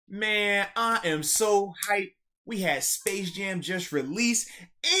Man, I am so hyped. We had Space Jam just released,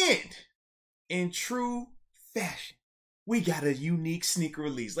 and in true fashion, we got a unique sneaker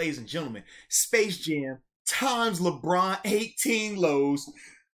release. Ladies and gentlemen, Space Jam times LeBron 18 lows,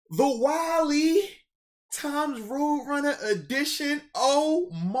 the Wile times Roadrunner edition.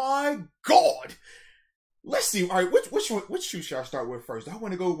 Oh my God. Let's see. All right, which shoe should I start with first? Do I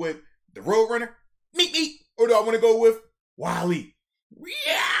want to go with the Roadrunner, meet, or do I want to go with Wile?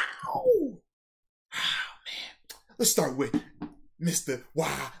 Yeah. Oh man. Let's start with Mr.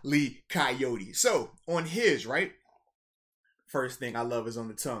 Wile Coyote. So on his right, first thing I love is on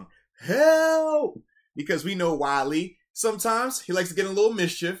the tongue. Hell, because we know Wile. Sometimes he likes to get in a little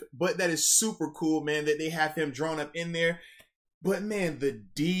mischief, but that is super cool, man, that they have him drawn up in there. But man, the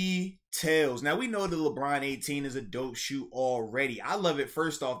details. Now we know the LeBron 18 is a dope shoe already. I love it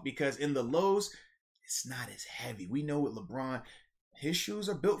first off because in the lows, it's not as heavy. We know with LeBron, his shoes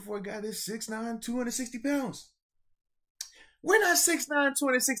are built for a guy that's 6'9", 260 pounds. We're not 6'9",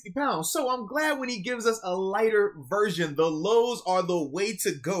 260 pounds. So I'm glad when he gives us a lighter version. The lows are the way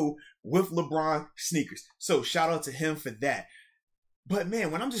to go with LeBron sneakers. So shout out to him for that. But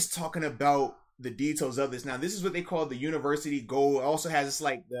man, when I'm just talking about the details of this, now this is what they call the University Gold. It also has this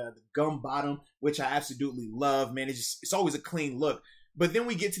like the gum bottom, which I absolutely love, man. It's always a clean look. But then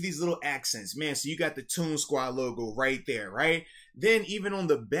we get to these little accents, man. So you got the Toon Squad logo right there, right? Then even on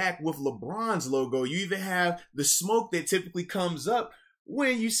the back with LeBron's logo, you even have the smoke that typically comes up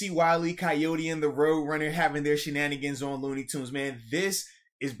when you see Wile Coyote and the Roadrunner having their shenanigans on Looney Tunes, man. This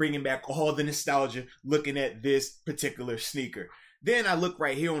is bringing back all the nostalgia looking at this particular sneaker. Then I look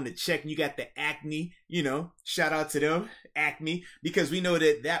right here on the check and you got the Acme, you know, shout out to them, Acme, because we know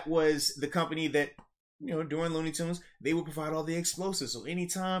that that was the company that, you know, during Looney Tunes, they would provide all the explosives. So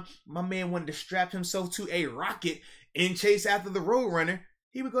anytime my man wanted to strap himself to a rocket and chase after the Roadrunner,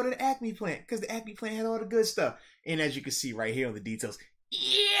 he would go to the Acme plant because the Acme plant had all the good stuff. And as you can see right here on the details,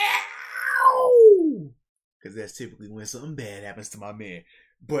 yeah, because that's typically when something bad happens to my man.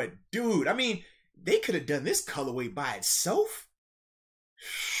 But dude, I mean, they could have done this colorway by itself.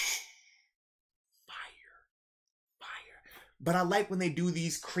 Fire. But I like when they do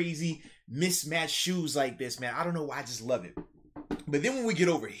these crazy mismatched shoes like this, man. I don't know why, I just love it. But then when we get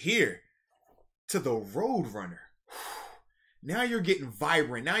over here to the Roadrunner, now you're getting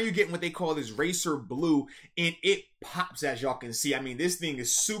vibrant. Now you're getting what they call this racer blue, and it pops, as y'all can see. I mean, this thing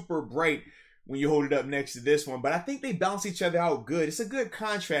is super bright when you hold it up next to this one, but I think they balance each other out good. It's a good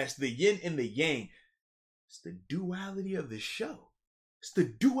contrast, the yin and the yang. It's the duality of the show. It's the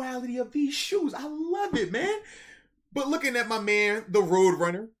duality of these shoes. I love it, man. But looking at my man, the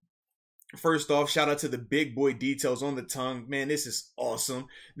Roadrunner, first off, shout out to the big boy details on the tongue. Man, this is awesome.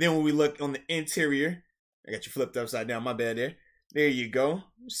 Then when we look on the interior, I got you flipped upside down. My bad there. There you go.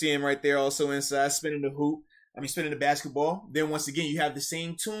 See him right there also inside, spinning the hoop. Spinning the basketball. Then once again, you have the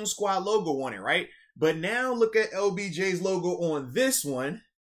same Toon Squad logo on it, right? But now look at LBJ's logo on this one.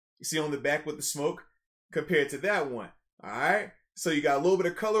 You see on the back with the smoke compared to that one. All right. So you got a little bit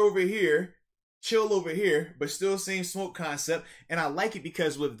of color over here, chill over here, but still same smoke concept. And I like it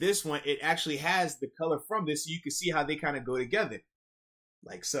because with this one, it actually has the color from this, so you can see how they kind of go together.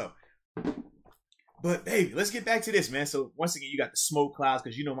 Like so. But baby, let's get back to this, man. So once again, you got the smoke clouds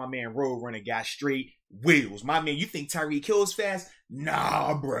because you know my man Roadrunner got straight wheels. My man, you think Tyreek Hill's fast?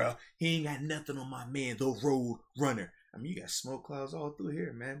 Nah, bruh. He ain't got nothing on my man, the Roadrunner. I mean, you got smoke clouds all through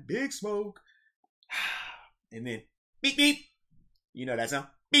here, man. Big smoke. And then beep, beep. You know that sound?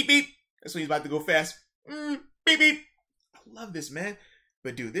 Beep, beep. That's when he's about to go fast. Beep, beep. I love this, man.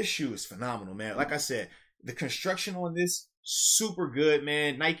 But dude, this shoe is phenomenal, man. Like I said, the construction on this, super good,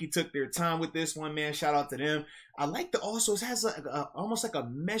 man. Nike took their time with this one, man. Shout out to them. I like the also, it has almost like a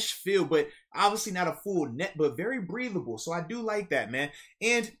mesh feel, but obviously not a full net, but very breathable. So I do like that, man.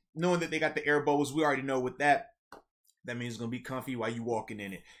 And knowing that they got the air bubbles, we already know with that. That means it's going to be comfy while you walking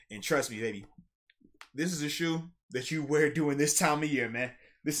in it. And trust me, baby, this is a shoe that you wear during this time of year, man.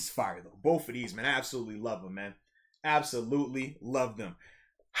 This is fire, though. Both of these, man. I absolutely love them, man. Absolutely love them.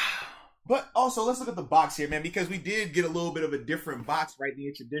 But also, let's look at the box here, man, because we did get a little bit of a different box, right?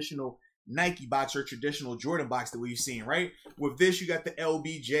 The traditional Nike box or traditional Jordan box that we've seen, right? With this, you got the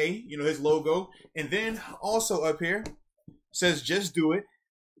LBJ, you know, his logo. And then also up here says, just do it.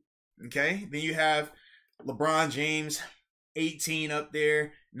 Okay. Then you have LeBron James, 18 up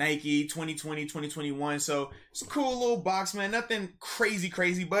there, Nike 2020, 2021. So it's a cool little box, man. Nothing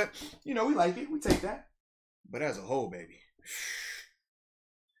crazy, but, you know, we like it. We take that. But as a whole, baby.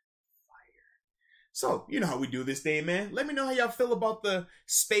 So, you know how we do this thing, man. Let me know how y'all feel about the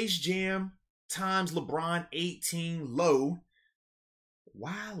Space Jam times LeBron 18 low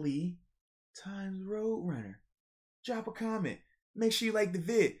Wile times Roadrunner. Drop a comment. Make sure you like the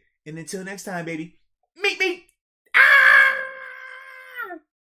vid. And until next time, baby,